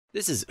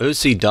This is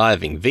OC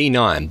Diving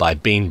V9 by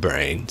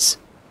BeanBrains.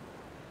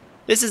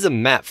 This is a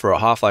map for a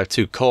Half-Life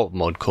 2 co-op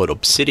mod called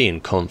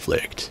Obsidian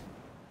Conflict.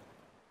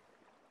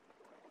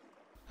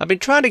 I've been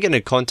trying to get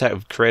in contact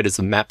with creators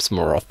of maps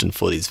more often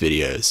for these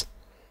videos,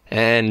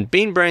 and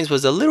BeanBrains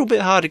was a little bit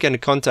hard to get in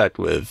contact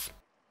with.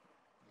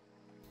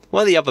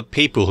 One of the other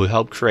people who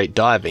helped create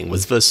diving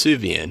was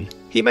Versuvian.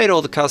 He made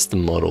all the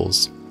custom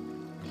models.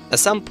 At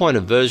some point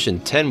a version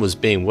 10 was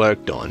being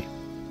worked on,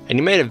 and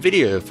he made a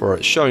video for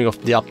it showing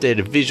off the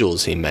updated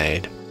visuals he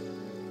made.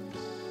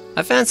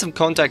 I found some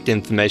contact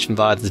information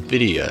via this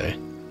video,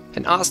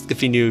 and asked if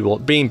he knew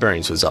what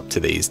BeanBrains was up to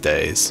these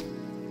days.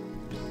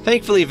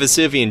 Thankfully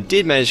Versuvian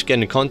did manage to get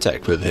in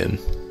contact with him.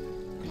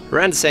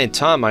 Around the same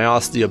time I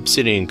asked the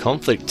Obsidian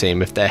Conflict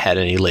team if they had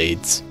any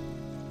leads.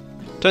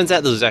 Turns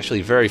out this was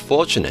actually very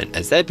fortunate,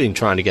 as they've been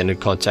trying to get in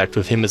contact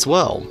with him as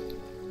well.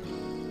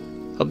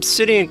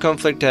 Obsidian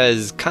Conflict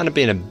has kind of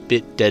been a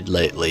bit dead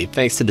lately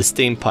thanks to the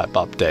Steam Pipe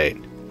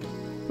update,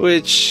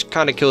 which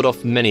kind of killed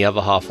off many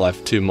other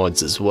Half-Life 2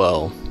 mods as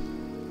well.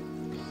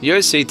 The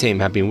OC team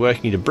have been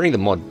working to bring the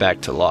mod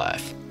back to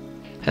life,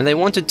 and they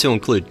wanted to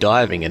include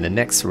diving in the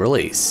next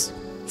release,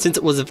 since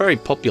it was a very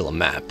popular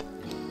map.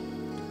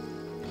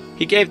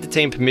 He gave the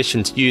team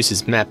permission to use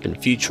his map in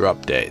future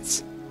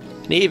updates,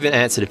 and he even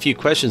answered a few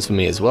questions for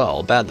me as well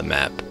about the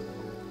map.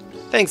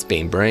 Thanks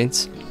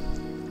BeanBrains.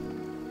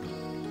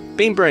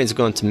 BeanBrains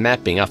got into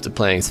mapping after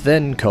playing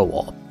Sven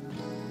Co-op,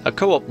 a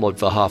co-op mod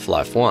for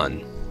Half-Life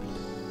 1.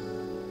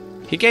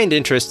 He gained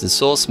interest in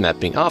source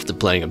mapping after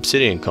playing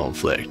Obsidian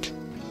Conflict.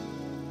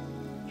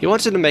 He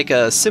wanted to make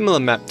a similar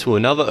map to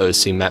another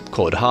OC map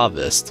called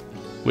Harvest,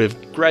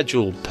 with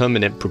gradual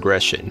permanent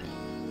progression,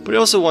 but he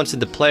also wanted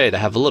the player to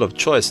have a lot of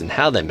choice in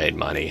how they made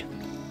money.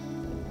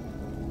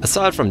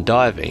 Aside from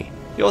diving,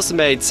 he also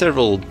made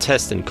several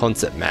test and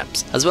concept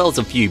maps, as well as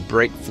a few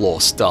break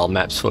floor style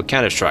maps for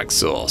Counter-Strike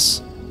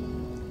Source.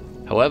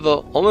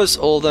 However, almost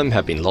all of them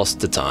have been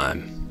lost to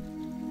time.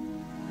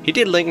 He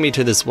did link me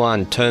to this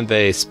one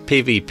turn-based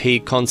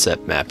PvP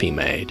concept map he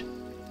made.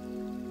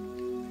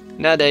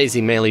 Nowadays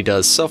he mainly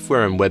does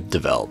software and web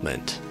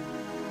development.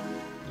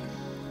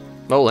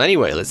 Well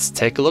anyway, let's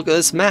take a look at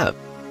this map.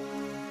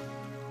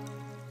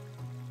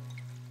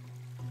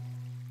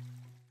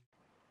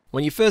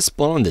 When you first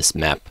spawn on this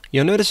map,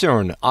 you'll notice you're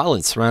on an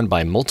island surrounded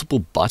by multiple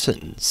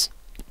buttons.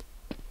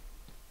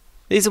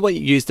 These are what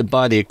you use to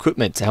buy the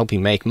equipment to help you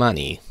make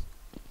money.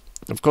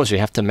 Of course you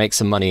have to make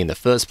some money in the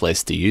first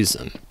place to use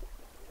them.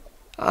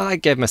 I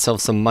gave myself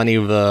some money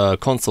with a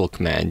console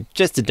command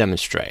just to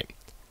demonstrate.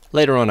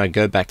 Later on I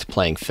go back to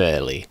playing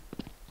fairly,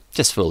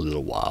 just for a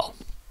little while.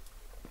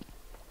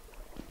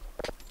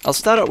 I'll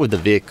start out with the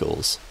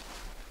vehicles.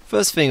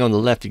 First thing on the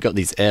left you've got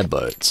these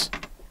airboats.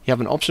 You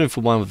have an option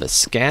for one with a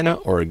scanner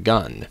or a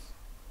gun.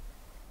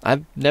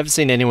 I've never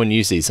seen anyone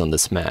use these on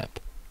this map.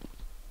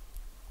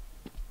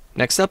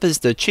 Next up is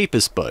the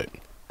cheapest boat,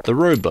 the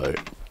rowboat.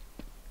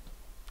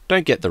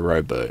 Don't get the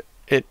rowboat,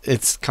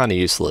 it's kinda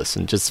useless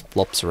and just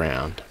flops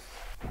around.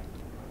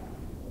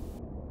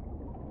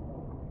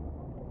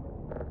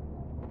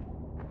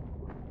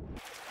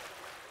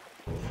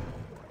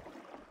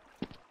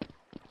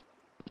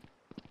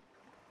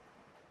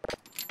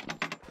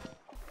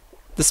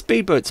 The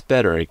speedboat's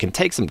better, it can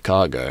take some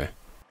cargo.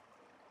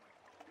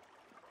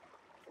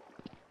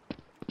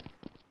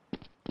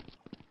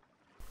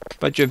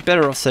 But you're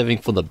better off saving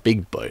for the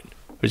big boat,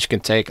 which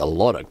can take a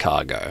lot of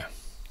cargo.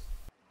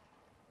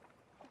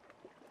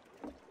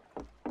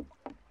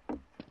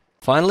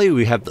 Finally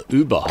we have the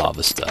Uber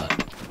Harvester,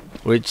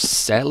 which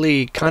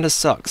sadly kinda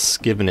sucks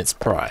given its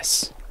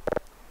price.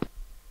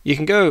 You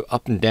can go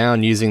up and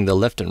down using the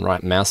left and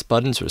right mouse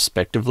buttons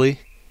respectively,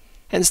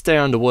 and stay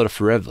underwater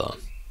forever.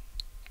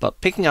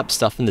 But picking up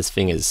stuff in this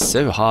thing is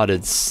so hard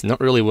it's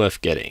not really worth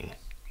getting.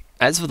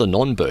 As for the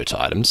non-boat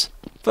items,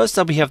 first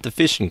up we have the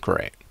fishing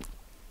crate,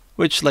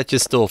 which lets you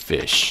store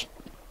fish,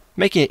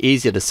 making it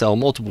easier to sell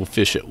multiple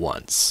fish at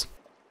once.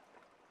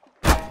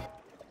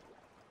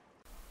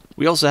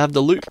 We also have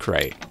the loot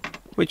crate,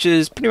 which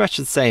is pretty much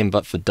the same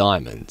but for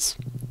diamonds.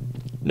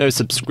 No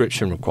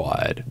subscription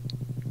required.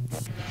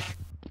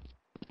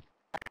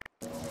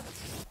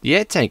 The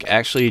air tank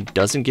actually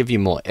doesn't give you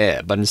more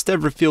air, but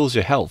instead refills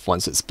your health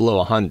once it's below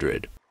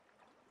 100.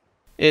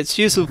 It's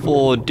useful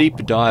for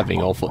deeper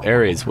diving or for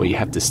areas where you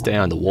have to stay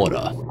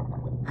underwater.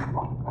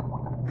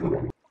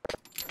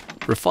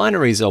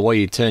 Refineries are where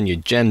you turn your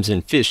gems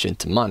and fish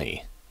into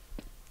money.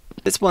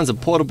 This one's a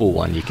portable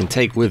one you can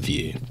take with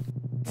you.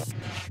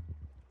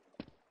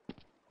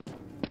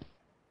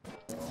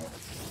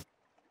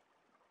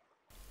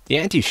 The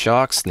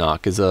anti-shark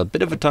snark is a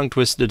bit of a tongue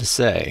twister to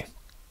say.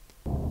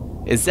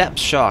 It zaps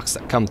sharks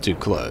that come too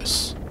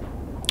close.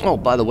 Oh,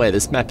 by the way,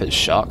 this map has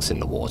sharks in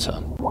the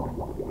water.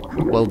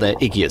 Well, they're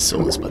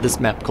ichthyosaurs, but this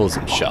map calls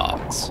them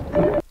sharks.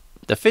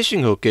 The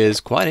fishing hook is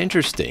quite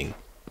interesting.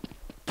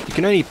 You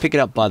can only pick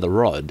it up by the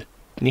rod,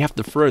 and you have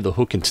to throw the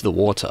hook into the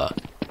water.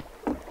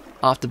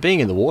 After being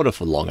in the water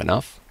for long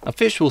enough, a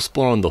fish will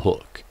spawn on the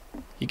hook.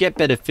 You get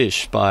better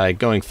fish by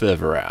going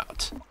further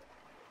out.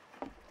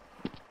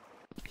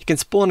 You can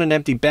spawn an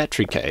empty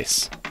battery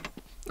case.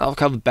 I'll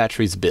cover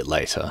batteries a bit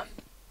later.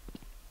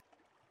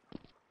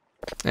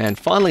 And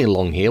finally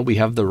along here we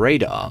have the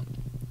radar.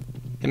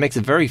 It makes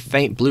a very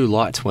faint blue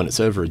light when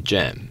it's over a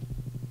gem.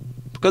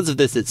 Because of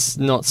this, it's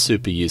not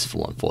super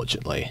useful,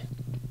 unfortunately.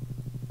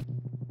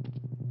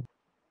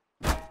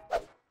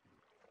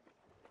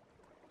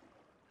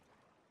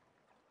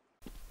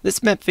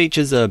 This map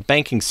features a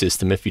banking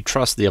system if you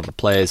trust the other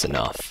players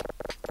enough.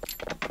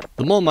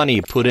 The more money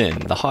you put in,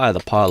 the higher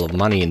the pile of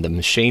money in the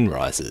machine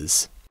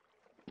rises.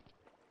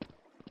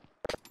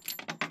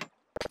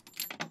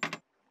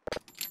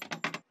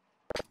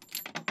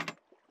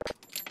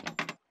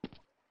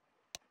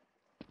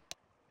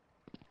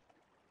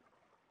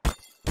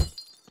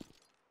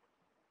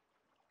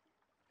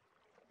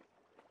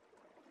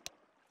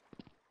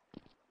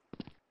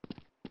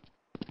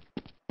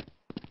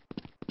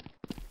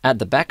 At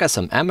the back are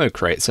some ammo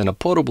crates and a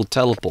portable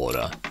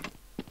teleporter.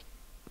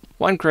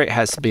 One crate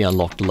has to be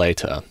unlocked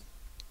later.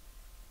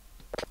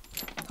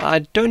 I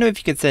don't know if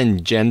you can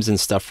send gems and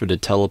stuff through the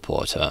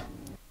teleporter.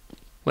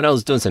 When I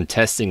was doing some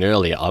testing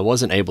earlier, I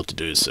wasn't able to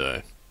do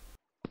so.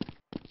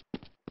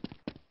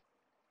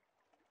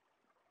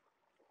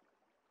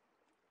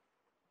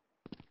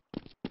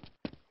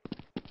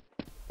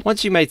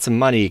 Once you made some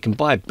money, you can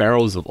buy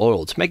barrels of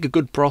oil to make a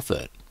good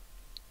profit.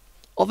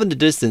 Off in the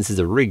distance is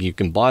a rig you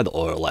can buy the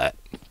oil at.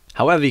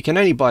 However, you can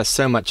only buy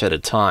so much at a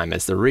time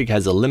as the rig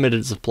has a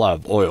limited supply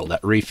of oil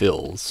that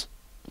refills.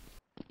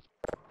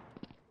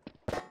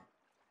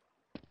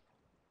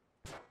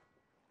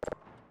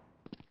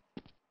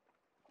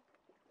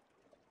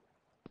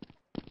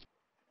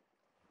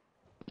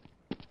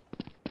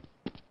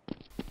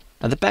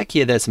 At the back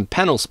here there's some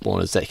panel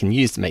spawners that you can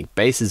use to make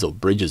bases or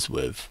bridges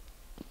with.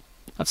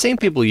 I've seen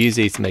people use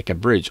these to make a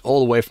bridge all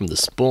the way from the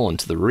spawn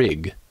to the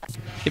rig.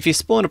 If you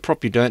spawn a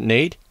prop you don't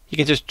need, you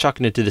can just chuck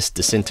it into this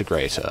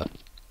disintegrator.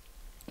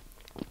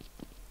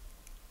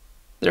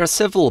 There are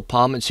several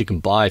apartments you can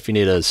buy if you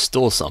need to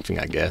store something,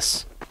 I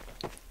guess.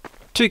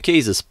 2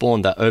 keys are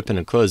spawned that open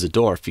and close the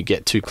door if you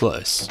get too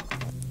close.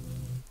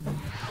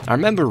 I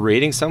remember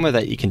reading somewhere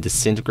that you can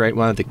disintegrate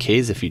one of the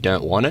keys if you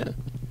don't want it,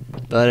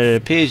 but it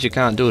appears you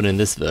can't do it in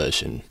this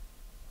version.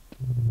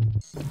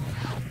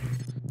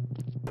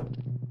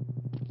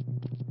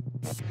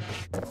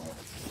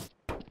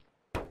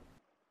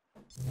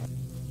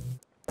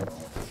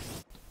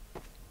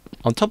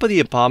 On top of the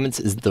apartments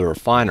is the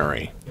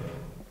refinery.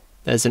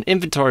 There's an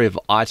inventory of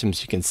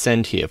items you can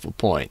send here for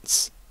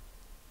points.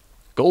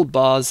 Gold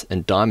bars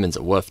and diamonds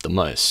are worth the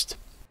most.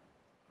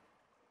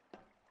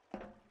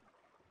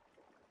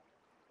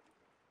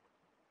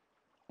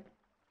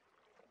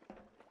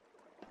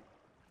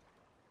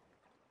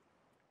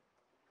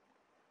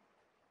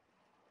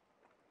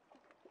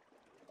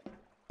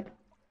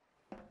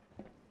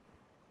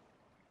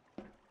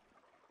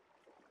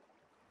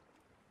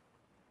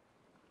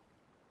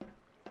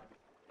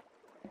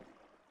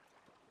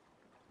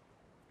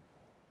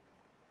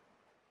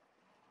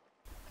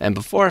 And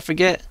before I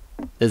forget,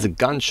 there's a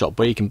gun shop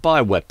where you can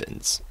buy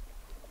weapons.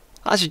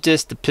 I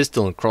suggest the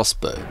pistol and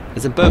crossbow,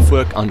 as they both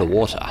work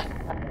underwater.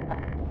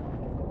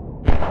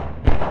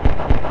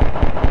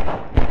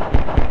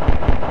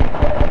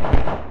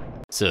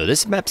 So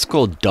this map's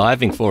called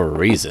diving for a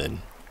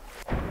reason.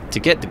 To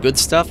get the good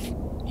stuff,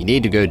 you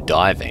need to go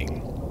diving.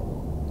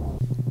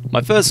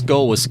 My first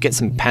goal was to get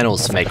some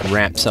panels to make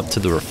ramps up to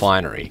the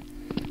refinery,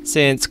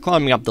 since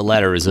climbing up the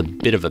ladder is a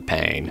bit of a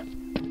pain.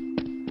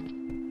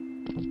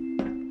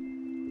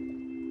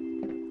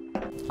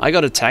 I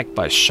got attacked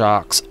by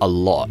sharks a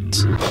lot.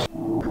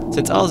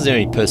 Since I was the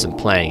only person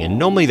playing, and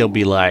normally there'll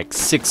be like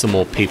 6 or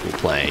more people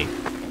playing,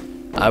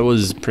 I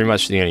was pretty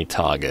much the only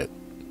target.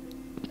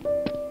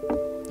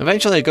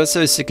 Eventually I got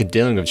so sick of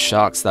dealing with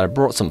sharks that I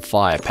brought some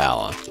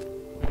firepower.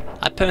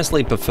 I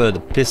personally prefer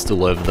the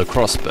pistol over the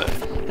crossbow,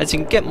 as you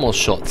can get more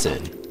shots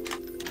in.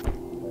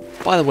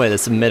 By the way,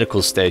 there's some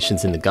medical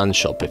stations in the gun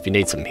shop if you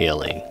need some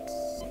healing.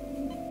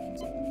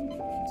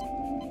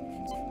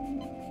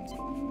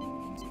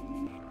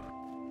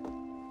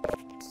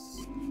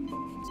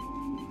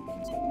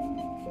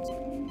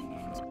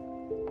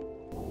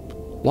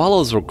 While I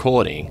was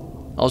recording,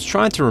 I was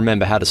trying to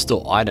remember how to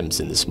store items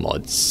in this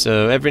mod,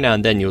 so every now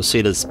and then you'll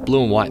see this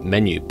blue and white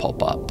menu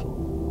pop up.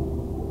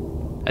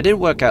 I did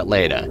work out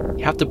later,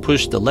 you have to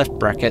push the left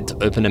bracket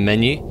to open a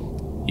menu,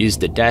 use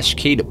the dash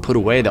key to put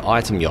away the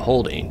item you're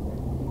holding,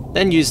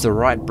 then use the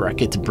right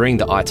bracket to bring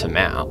the item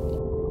out.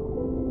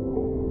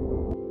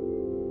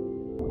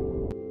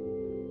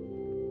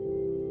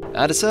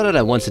 I decided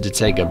I wanted to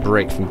take a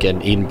break from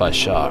getting eaten by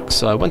sharks,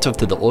 so I went off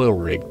to the oil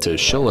rig to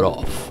show it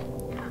off.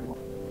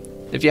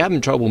 If you're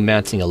having trouble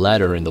mounting a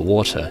ladder in the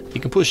water,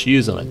 you can push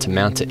U's on it to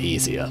mount it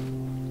easier.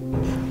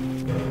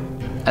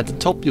 At the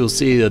top you'll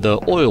see the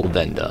oil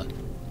vendor.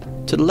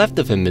 To the left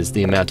of him is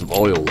the amount of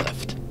oil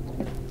left.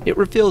 It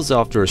refills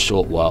after a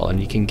short while and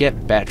you can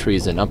get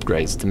batteries and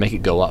upgrades to make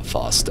it go up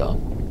faster.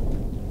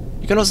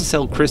 You can also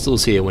sell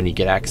crystals here when you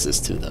get access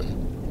to them.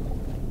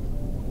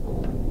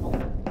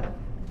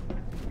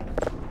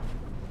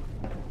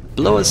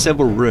 Below are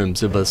several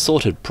rooms with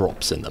assorted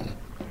props in them.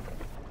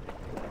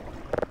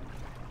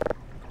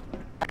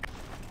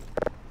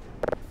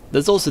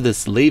 There's also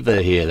this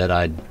lever here that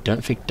I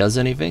don't think does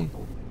anything.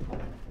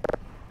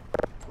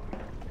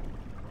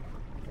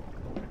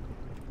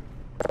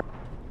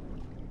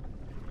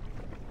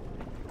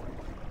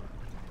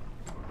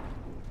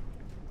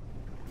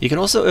 You can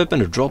also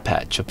open a drop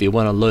hatch if you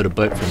want to load a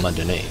boat from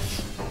underneath.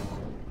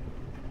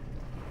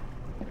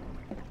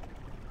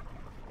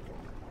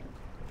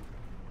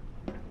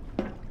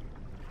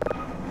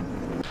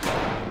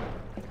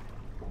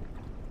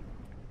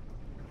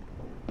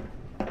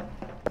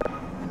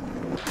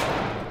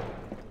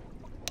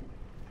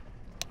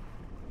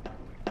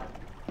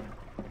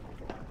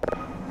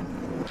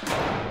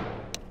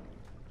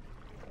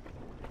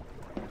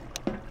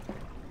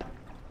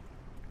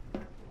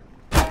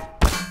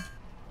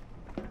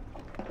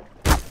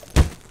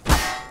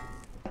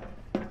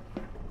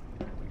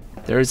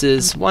 There is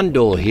this one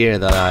door here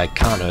that I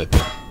can't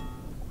open.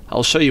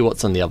 I'll show you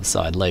what's on the other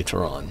side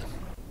later on.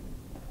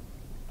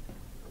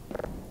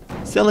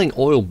 Selling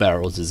oil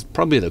barrels is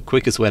probably the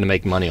quickest way to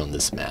make money on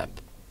this map.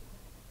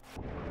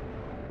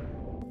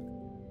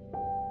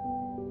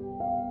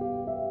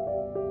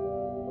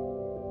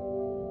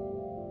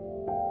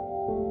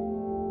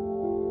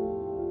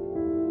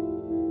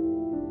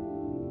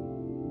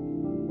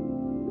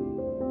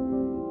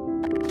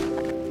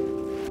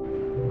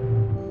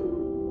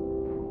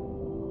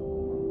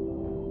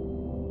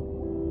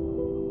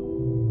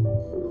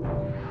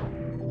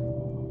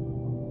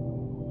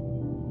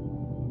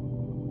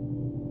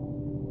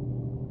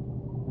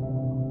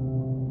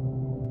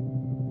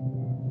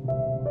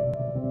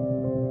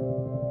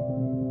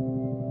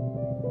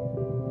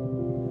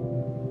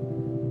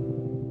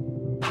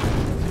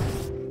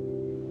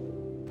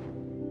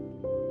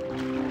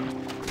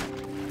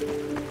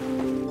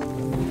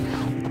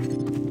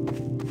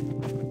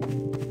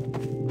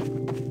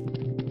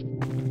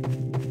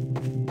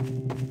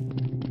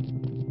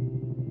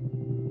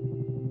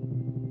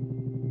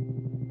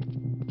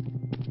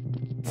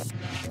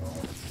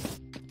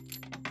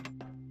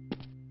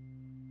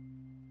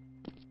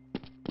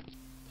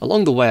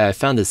 Along the way I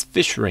found this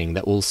fish ring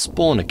that will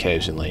spawn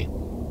occasionally.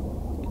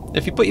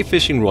 If you put your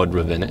fishing rod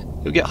within it,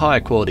 you'll get higher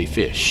quality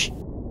fish.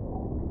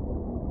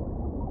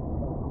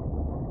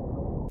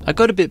 I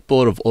got a bit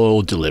bored of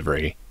oil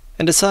delivery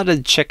and decided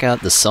to check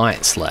out the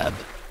science lab.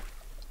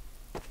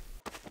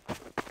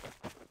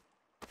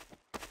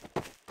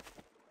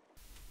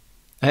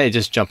 Hey,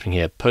 just jumping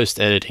here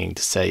post-editing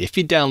to say if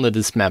you download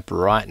this map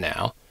right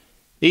now,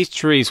 these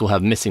trees will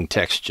have missing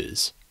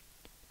textures.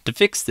 To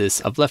fix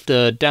this, I've left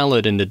a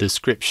download in the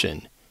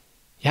description.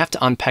 You have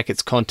to unpack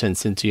its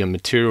contents into your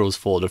materials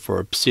folder for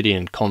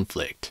Obsidian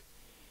Conflict.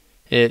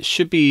 It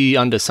should be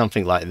under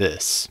something like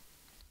this.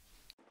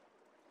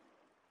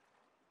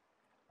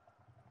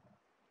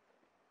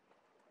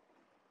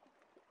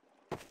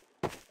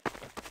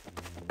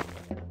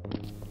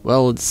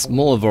 Well, it's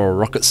more of a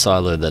rocket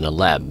silo than a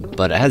lab,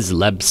 but it has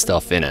lab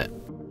stuff in it.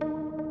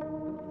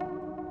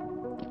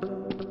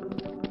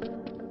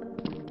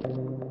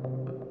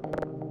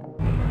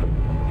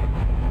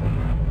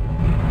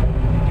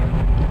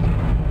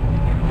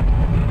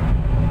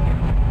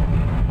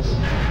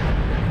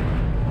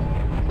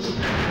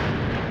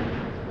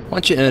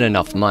 Once you earn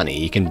enough money,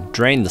 you can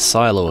drain the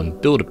silo and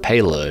build a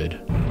payload.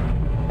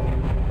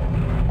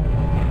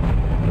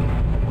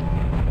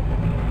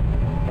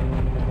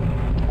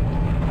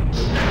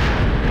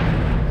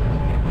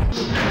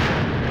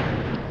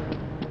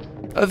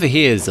 Over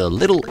here is a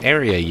little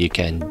area you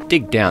can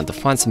dig down to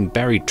find some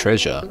buried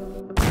treasure.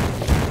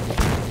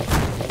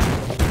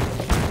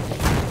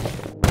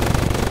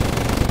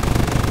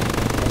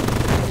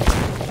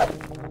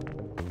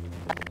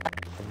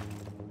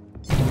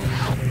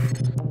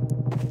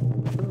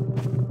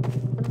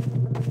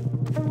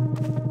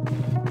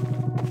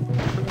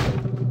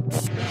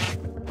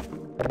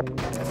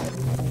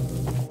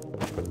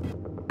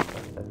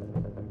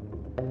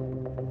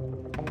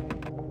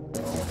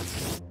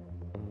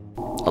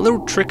 A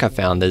little trick I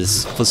found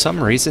is, for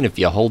some reason, if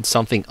you hold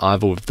something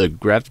either with the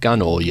grav gun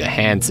or your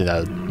hands in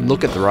a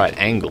look at the right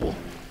angle,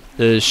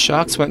 the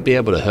sharks won't be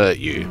able to hurt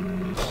you.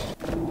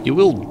 You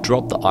will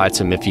drop the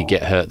item if you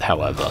get hurt,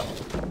 however.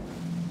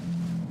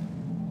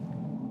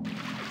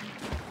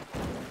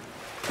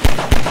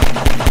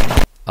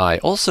 I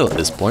also at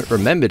this point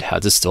remembered how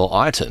to store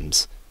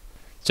items.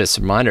 Just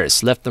a reminder,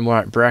 it's left and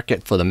right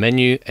bracket for the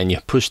menu and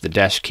you push the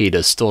dash key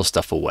to store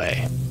stuff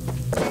away.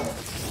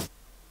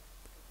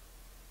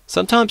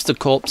 Sometimes the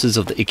corpses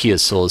of the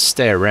ichthyosaurs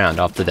stay around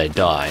after they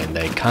die and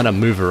they kind of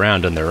move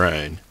around on their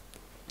own.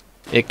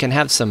 It can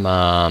have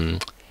some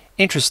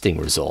interesting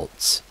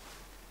results.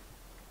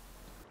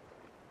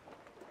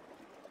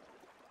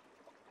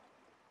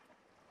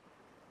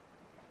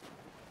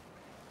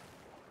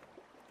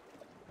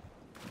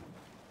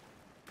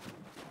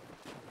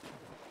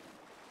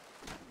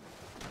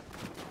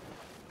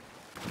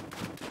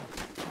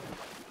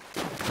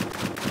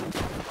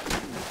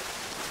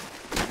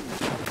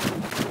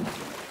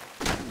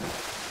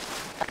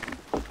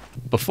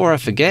 Before I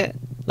forget,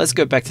 let's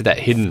go back to that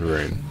hidden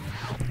room.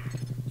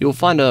 You'll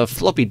find a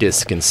floppy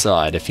disk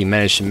inside if you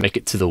manage to make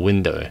it to the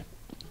window.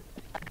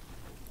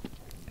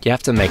 You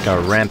have to make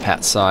a ramp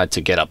outside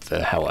to get up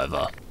there,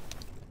 however.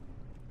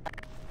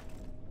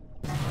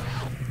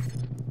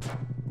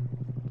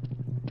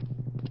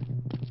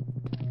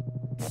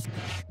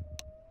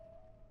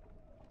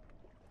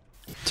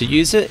 To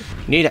use it,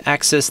 you need to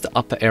access the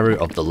upper area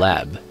of the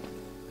lab.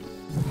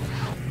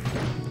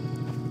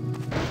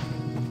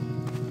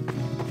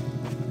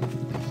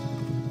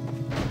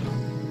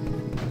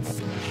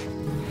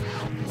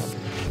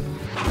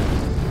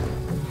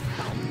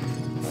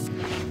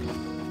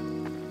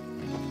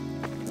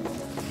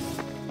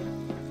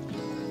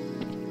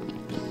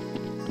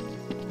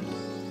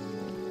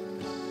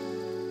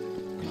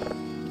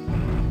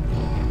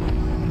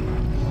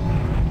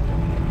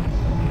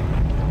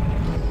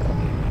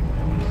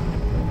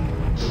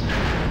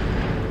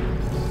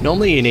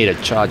 Normally you need a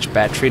charged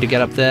battery to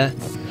get up there,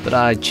 but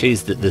I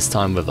cheesed it this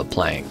time with a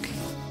plank.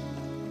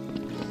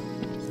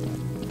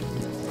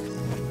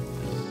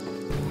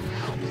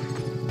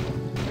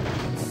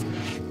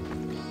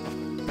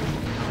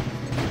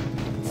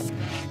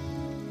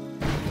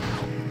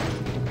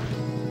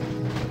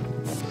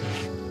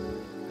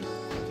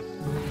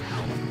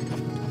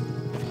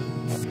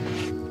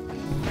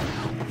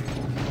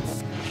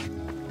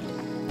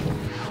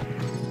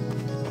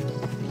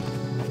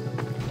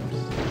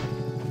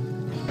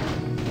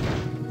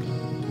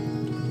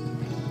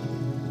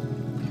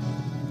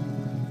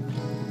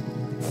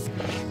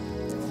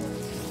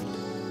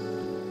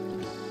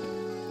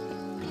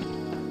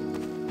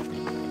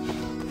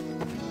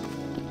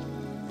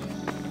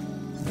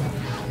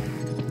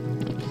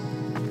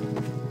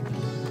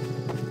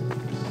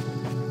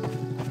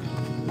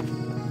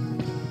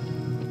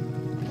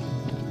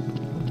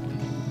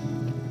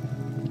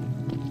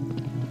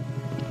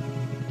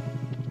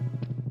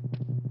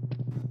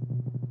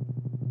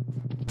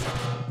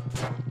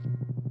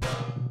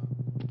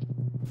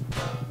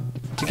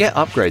 To get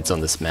upgrades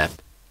on this map,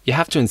 you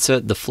have to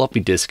insert the floppy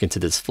disk into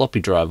this floppy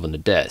drive on the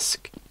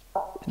desk,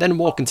 and then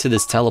walk into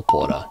this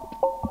teleporter.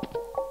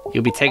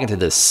 You'll be taken to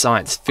this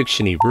science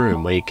fiction-y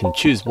room where you can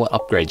choose what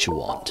upgrades you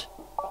want.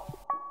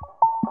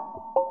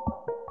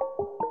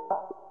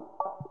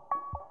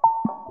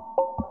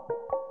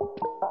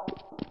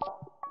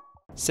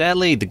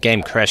 Sadly, the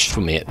game crashed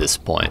for me at this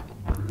point,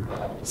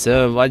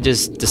 so I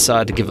just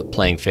decided to give up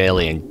playing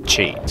fairly and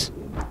cheat.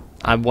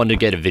 I wanted to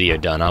get a video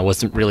done, I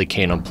wasn't really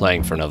keen on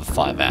playing for another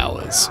 5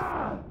 hours.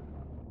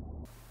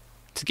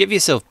 To give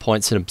yourself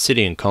points in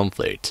Obsidian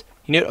Conflict,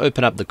 you need to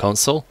open up the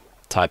console,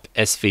 type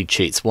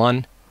svcheats1,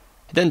 and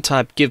then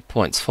type give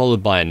points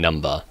followed by a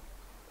number.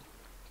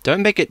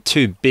 Don't make it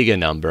too big a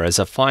number, as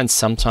I find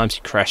sometimes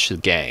you crash the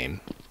game.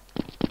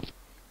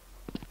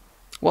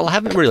 Well, I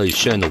haven't really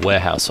shown the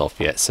warehouse off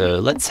yet, so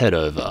let's head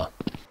over.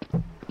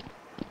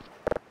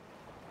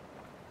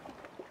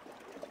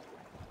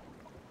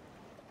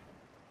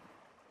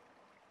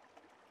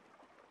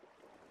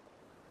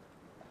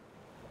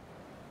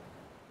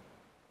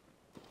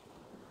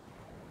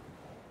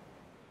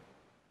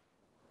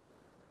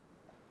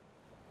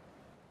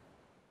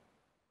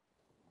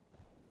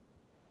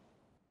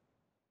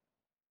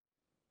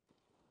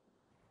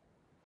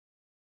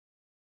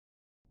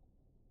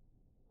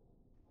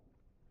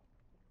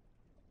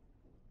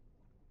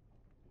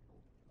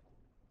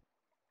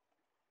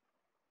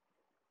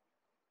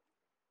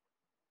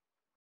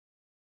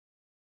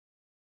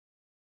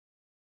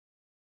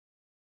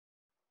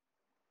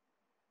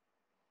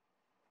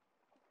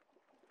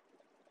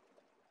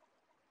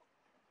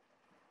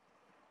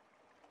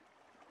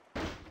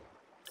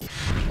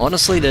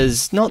 Honestly,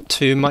 there's not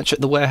too much at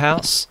the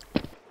warehouse.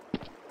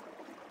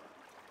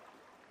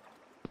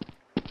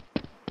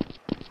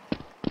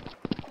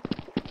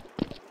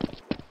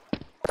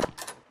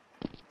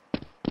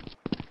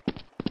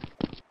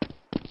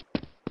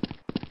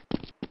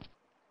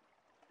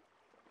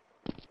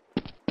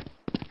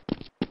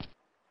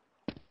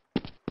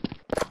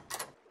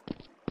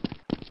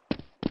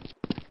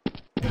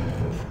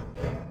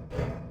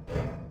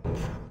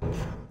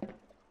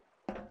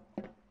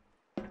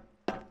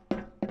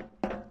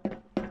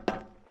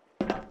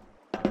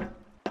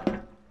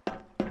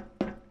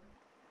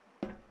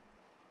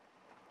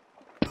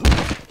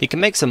 You can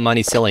make some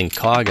money selling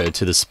cargo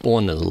to the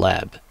spawn in the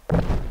lab.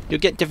 You'll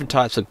get different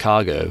types of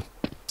cargo,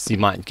 so you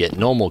might get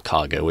normal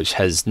cargo which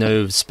has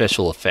no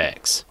special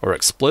effects, or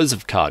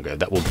explosive cargo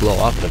that will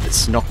blow up if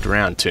it's knocked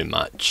around too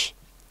much.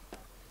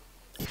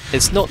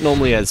 It's not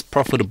normally as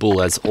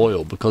profitable as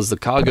oil because the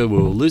cargo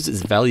will lose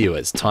its value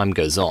as time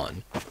goes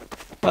on,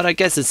 but I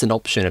guess it's an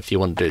option if you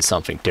want to do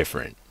something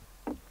different.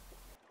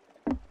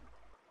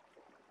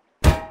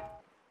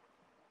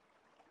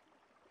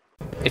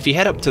 If you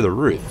head up to the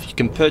roof, you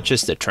can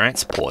purchase the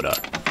transporter.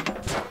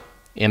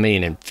 I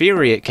mean, in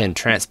theory it can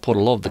transport a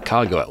lot of the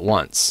cargo at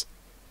once,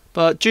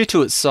 but due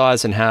to its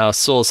size and how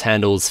Source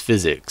handles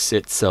physics,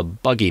 it's a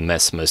buggy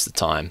mess most of the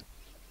time.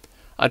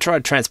 I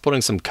tried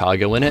transporting some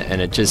cargo in it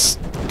and it just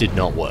did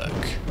not work.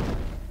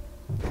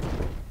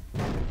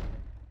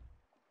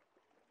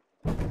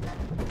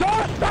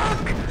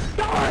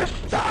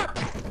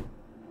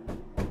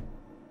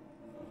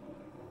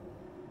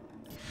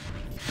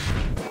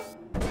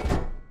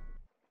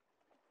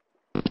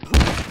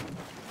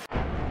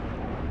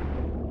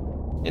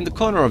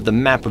 corner of the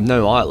map with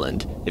no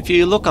island, if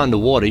you look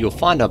underwater you'll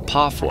find a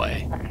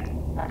pathway.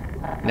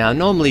 Now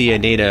normally you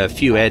need a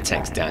few air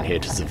tanks down here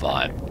to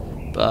survive,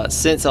 but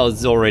since I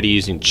was already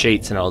using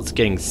cheats and I was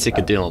getting sick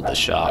of dealing with the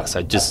sharks,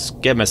 I just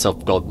gave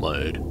myself god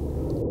mode.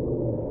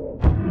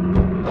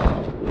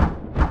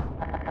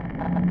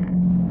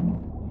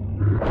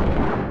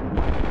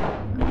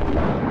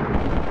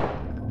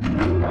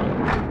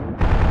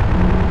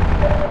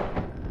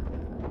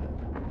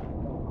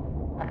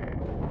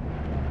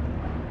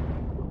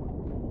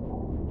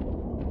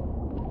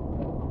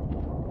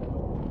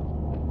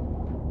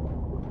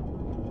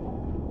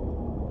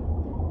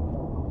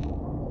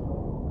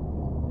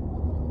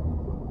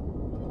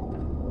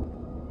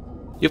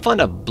 You'll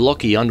find a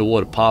blocky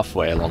underwater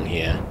pathway along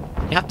here.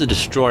 You have to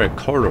destroy a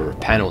corridor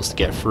of panels to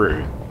get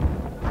through.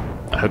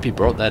 I hope you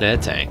brought that air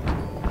tank.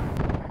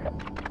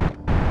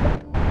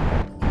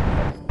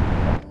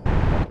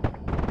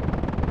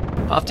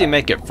 After you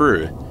make it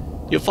through,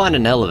 you'll find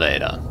an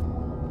elevator.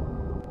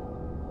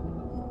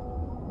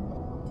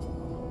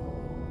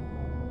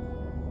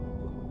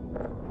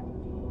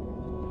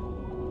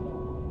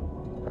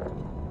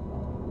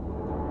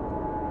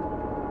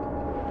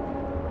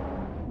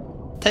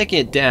 Taking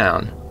it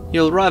down,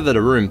 you'll arrive at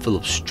a room full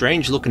of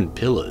strange looking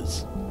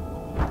pillars.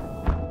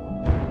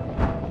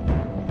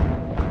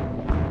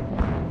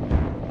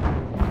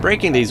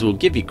 Breaking these will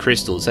give you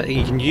crystals that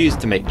you can use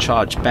to make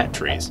charged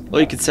batteries,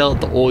 or you can sell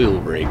at the oil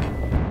rig.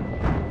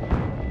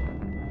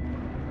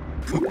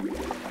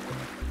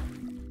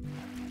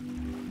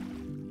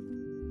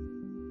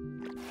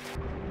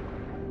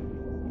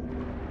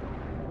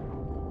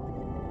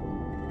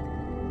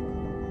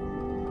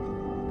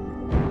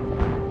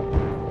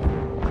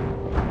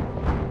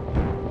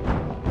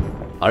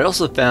 I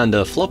also found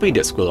a floppy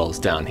disk while I was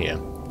down here.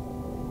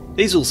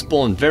 These will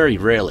spawn very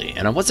rarely,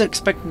 and I wasn't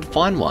expecting to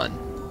find one.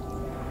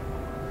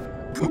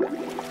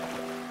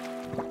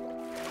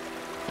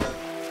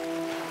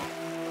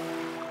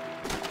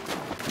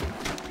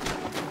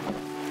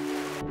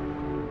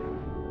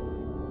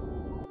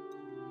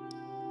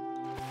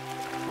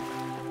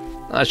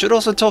 I should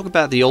also talk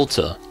about the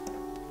altar.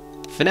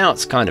 For now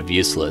it's kind of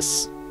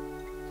useless.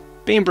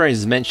 BeanBrains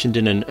is mentioned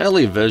in an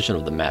earlier version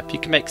of the map. You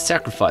can make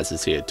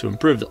sacrifices here to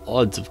improve the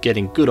odds of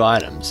getting good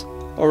items,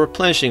 or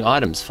replenishing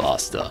items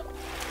faster.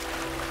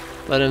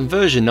 But in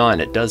version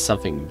 9 it does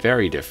something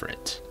very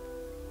different.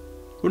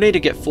 We'll need to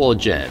get 4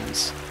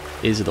 gems.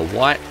 These are the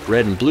white,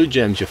 red and blue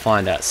gems you'll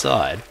find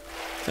outside,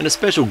 and a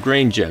special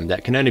green gem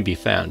that can only be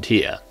found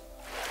here.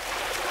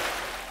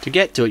 To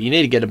get to it you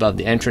need to get above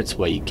the entrance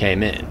where you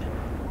came in.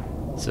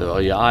 So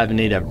you either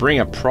need to bring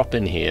a prop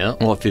in here,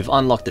 or if you've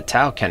unlocked the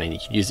tower cannon you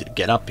can use it to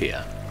get up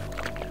here.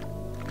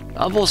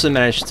 I've also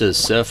managed to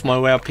surf my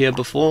way up here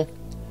before,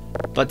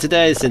 but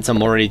today since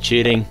I'm already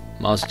cheating,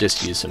 I'll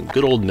just use some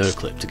good old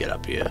no-clip to get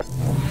up here.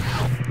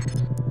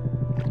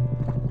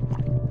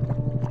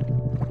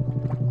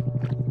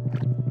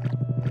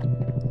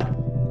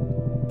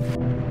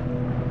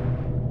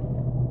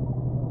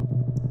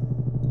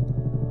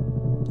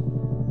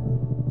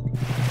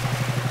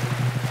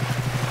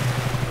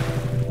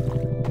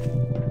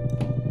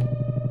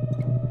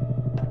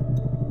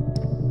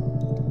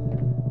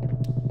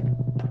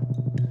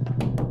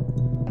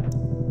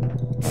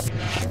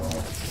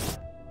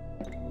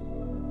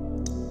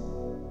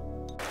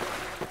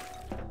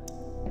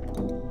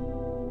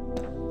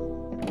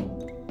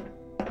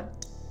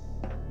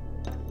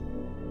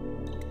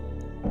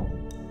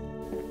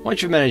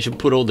 Once you've managed to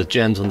put all the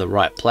gems on the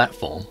right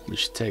platform,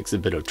 which takes a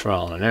bit of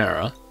trial and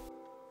error,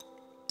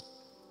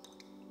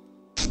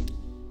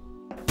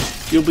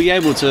 you'll be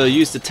able to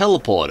use the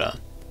teleporter.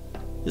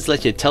 This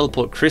lets you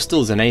teleport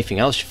crystals and anything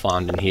else you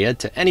find in here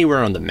to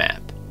anywhere on the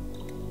map.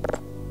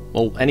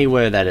 Well,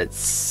 anywhere that it's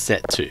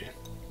set to.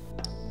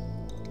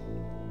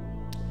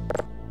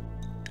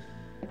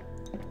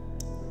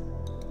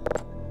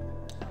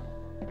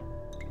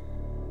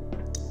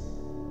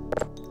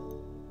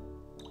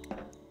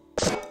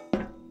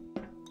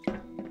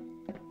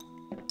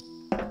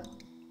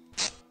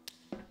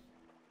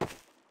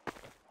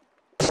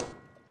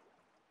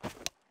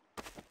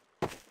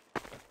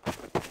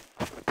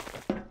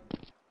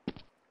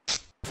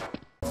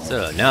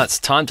 So now it's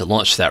time to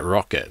launch that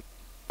rocket.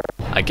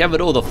 I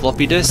gathered all the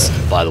floppy disks,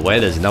 by the way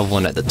there's another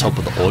one at the top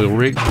of the oil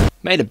rig,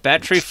 made a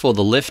battery for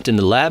the lift in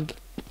the lab,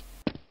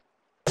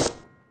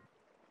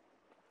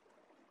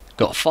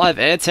 got 5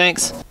 air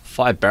tanks,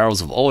 5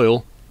 barrels of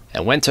oil,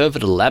 and went over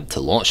to the lab to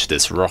launch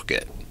this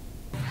rocket.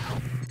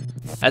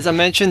 As I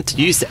mentioned,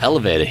 to use the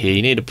elevator here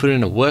you need to put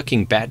in a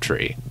working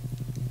battery.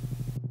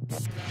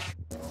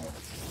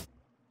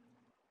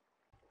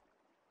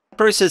 The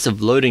process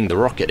of loading the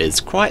rocket is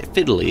quite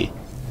fiddly.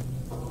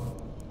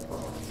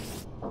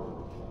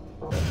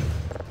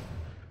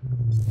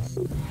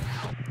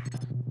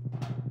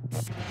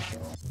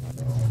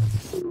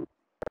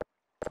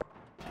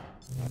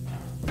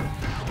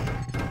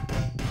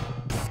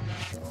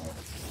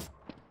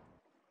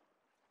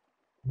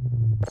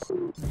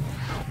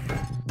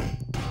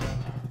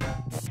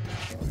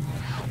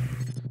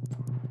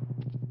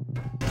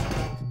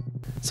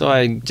 so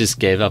I just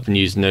gave up and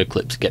used no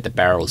clip to get the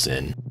barrels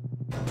in.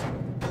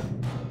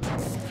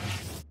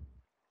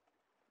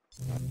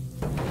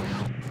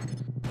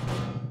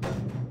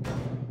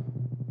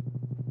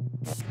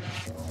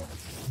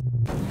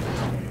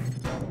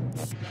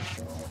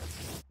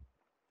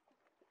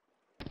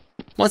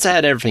 Once I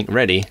had everything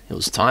ready, it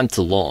was time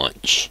to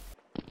launch.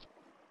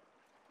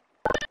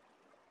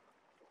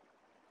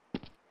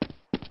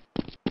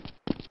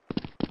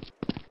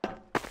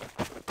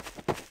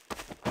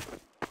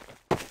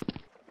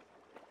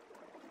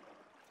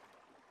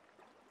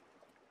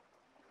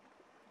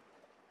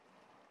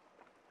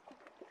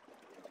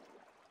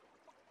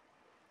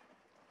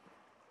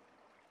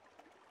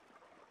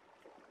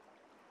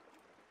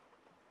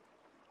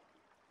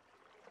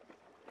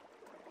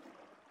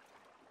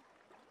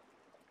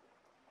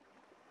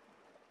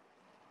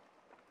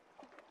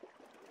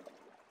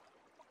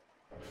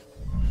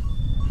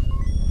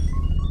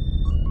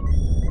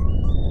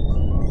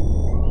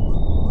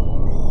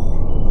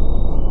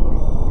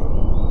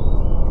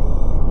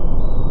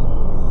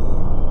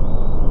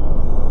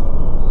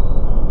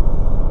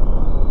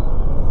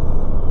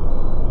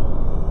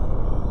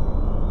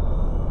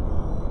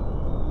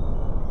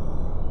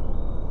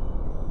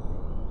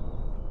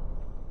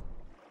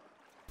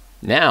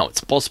 Now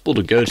it's possible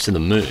to go to the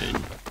moon.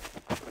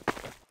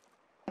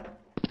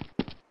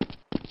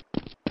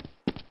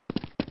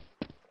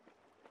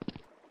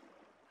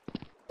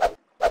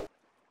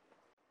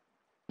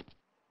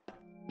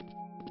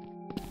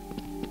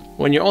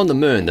 When you're on the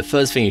moon, the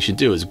first thing you should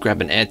do is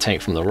grab an air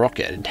tank from the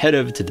rocket and head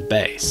over to the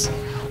base.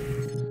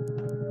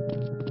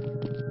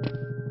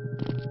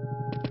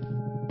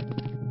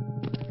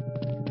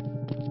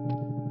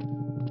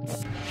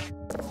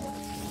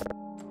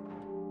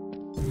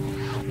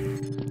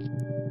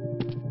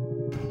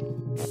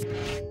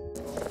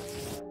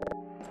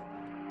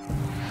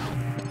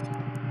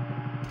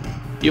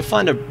 You'll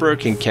find a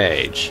broken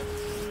cage.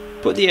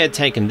 Put the air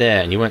tank in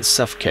there and you won't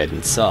suffocate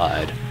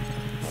inside.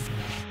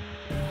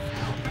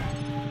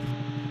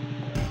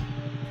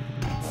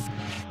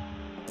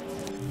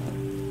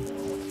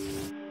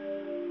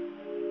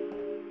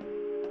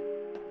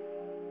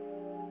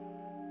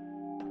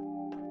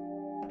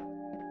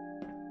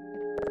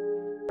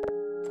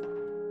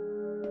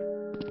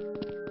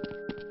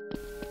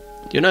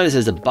 You'll notice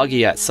there's a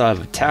buggy outside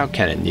of a tower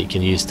cannon that you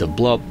can use to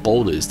blow up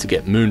boulders to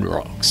get moon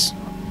rocks.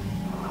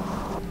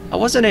 I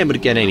wasn't able to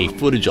get any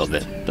footage of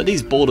it, but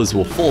these boulders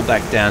will fall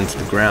back down to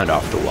the ground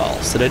after a while,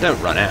 so they don't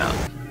run out.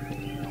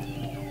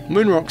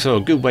 Moon rocks are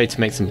a good way to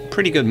make some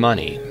pretty good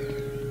money.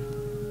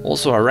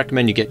 Also, I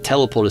recommend you get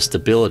teleporter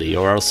stability,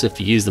 or else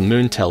if you use the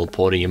moon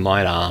teleporter you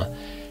might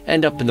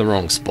end up in the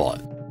wrong spot.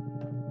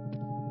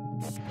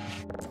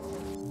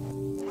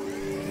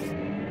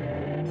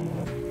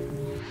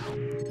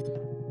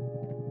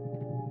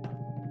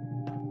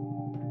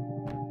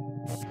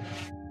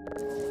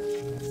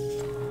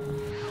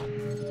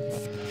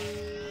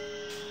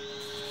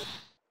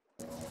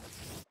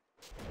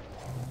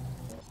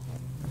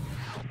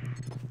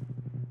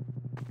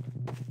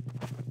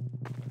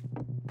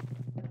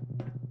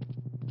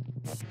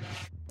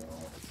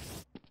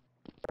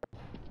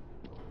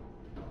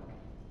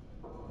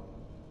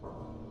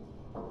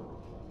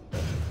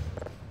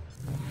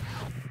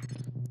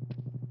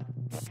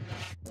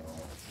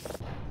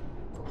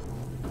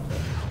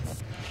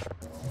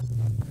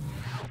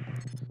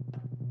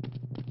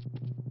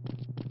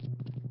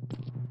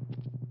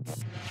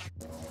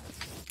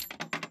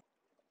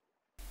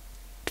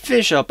 To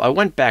finish up, I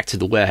went back to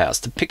the warehouse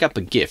to pick up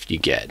a gift you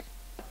get.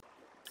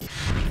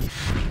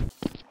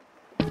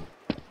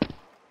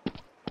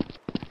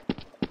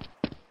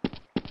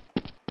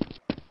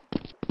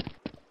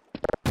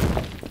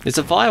 It's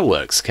a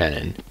fireworks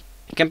cannon.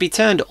 It can be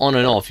turned on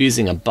and off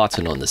using a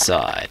button on the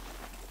side.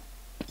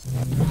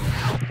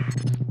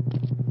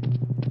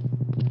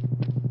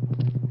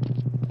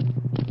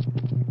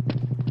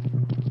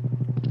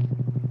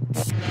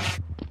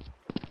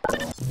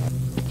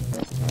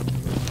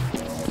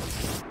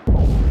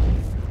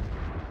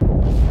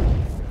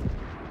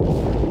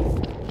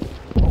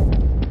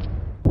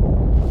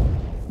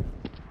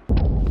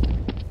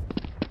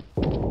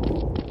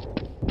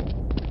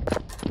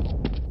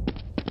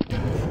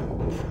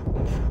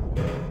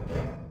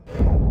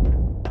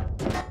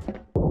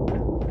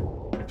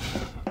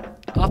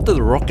 After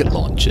the rocket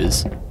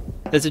launches,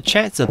 there's a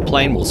chance a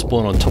plane will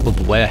spawn on top of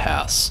the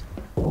warehouse.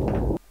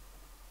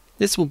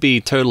 This will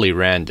be totally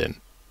random,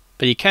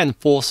 but you can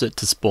force it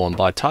to spawn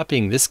by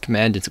typing this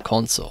command into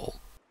console.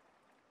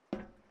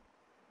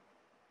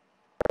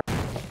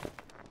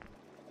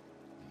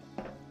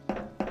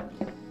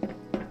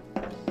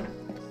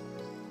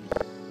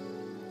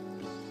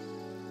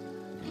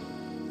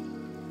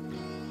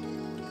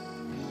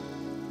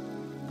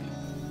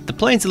 The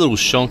plane's a little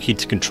shonky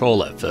to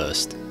control at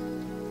first,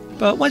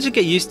 but once you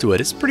get used to it,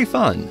 it's pretty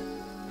fun.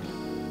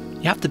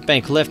 You have to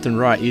bank left and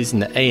right using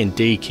the A and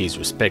D keys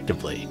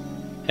respectively,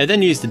 and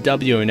then use the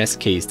W and S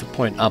keys to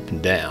point up and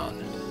down.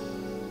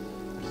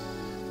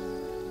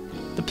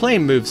 The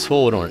plane moves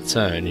forward on its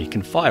own and you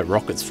can fire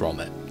rockets from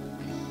it.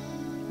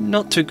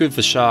 Not too good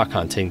for shark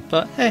hunting,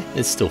 but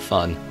it's still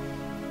fun.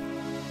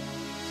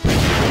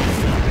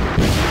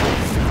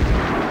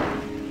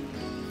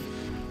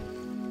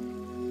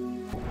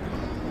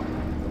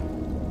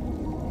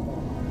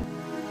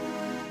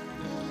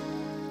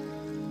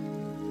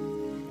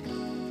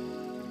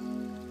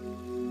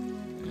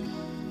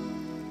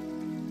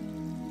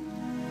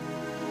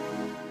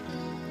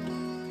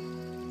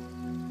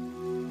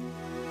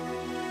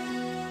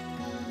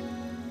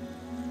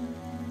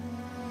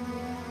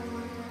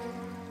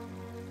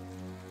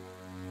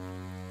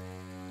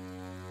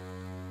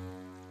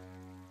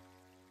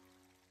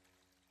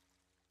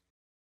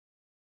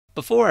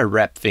 Before I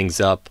wrap things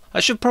up,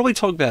 I should probably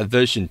talk about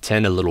version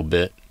 10 a little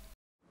bit.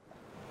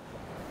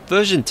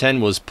 Version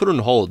 10 was put on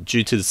hold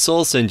due to the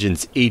Source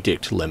Engine's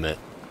edict limit.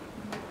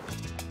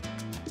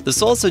 The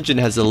Source Engine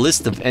has a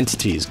list of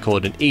entities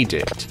called an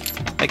edict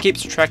that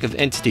keeps track of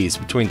entities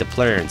between the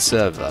player and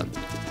server,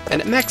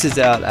 and it maxes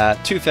out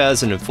at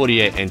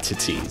 2048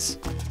 entities.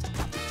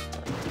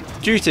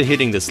 Due to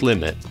hitting this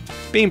limit,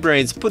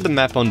 BeanBrains put the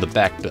map on the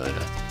back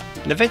burner,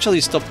 and eventually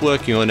stopped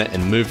working on it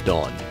and moved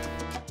on.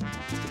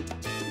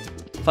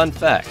 Fun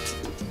fact,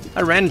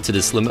 I ran into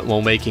this limit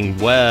while making,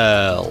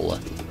 well...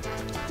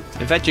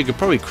 In fact, you could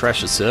probably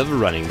crash a server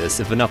running this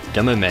if enough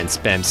demo man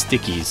spams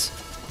stickies.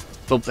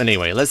 But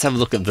anyway, let's have a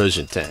look at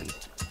version 10.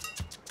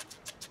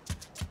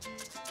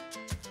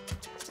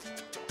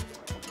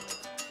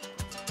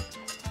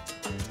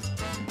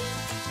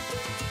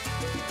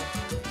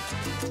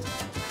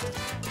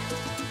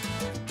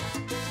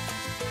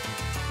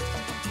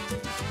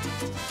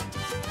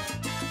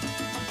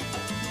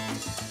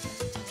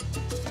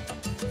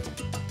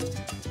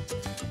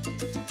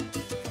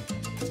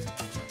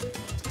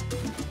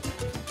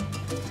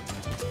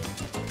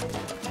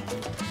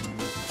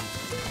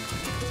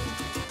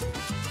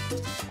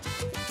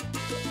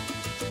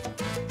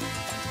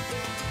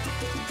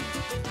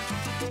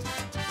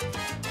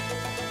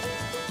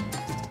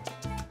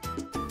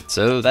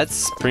 So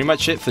that's pretty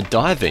much it for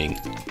diving.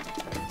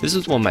 This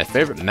was one of my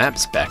favourite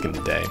maps back in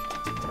the day.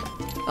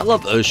 I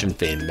love ocean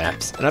themed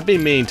maps, and I've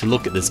been meaning to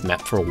look at this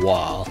map for a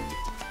while.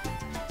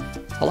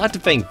 I'd like to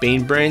thank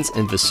BeanBrains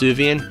and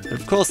Versuvian, and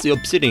of course the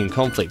Obsidian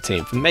Conflict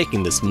team for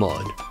making this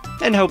mod,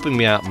 and helping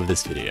me out with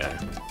this video.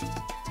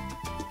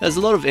 There's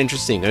a lot of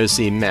interesting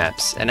OC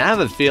maps, and I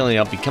have a feeling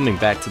I'll be coming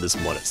back to this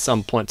mod at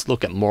some point to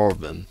look at more of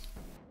them.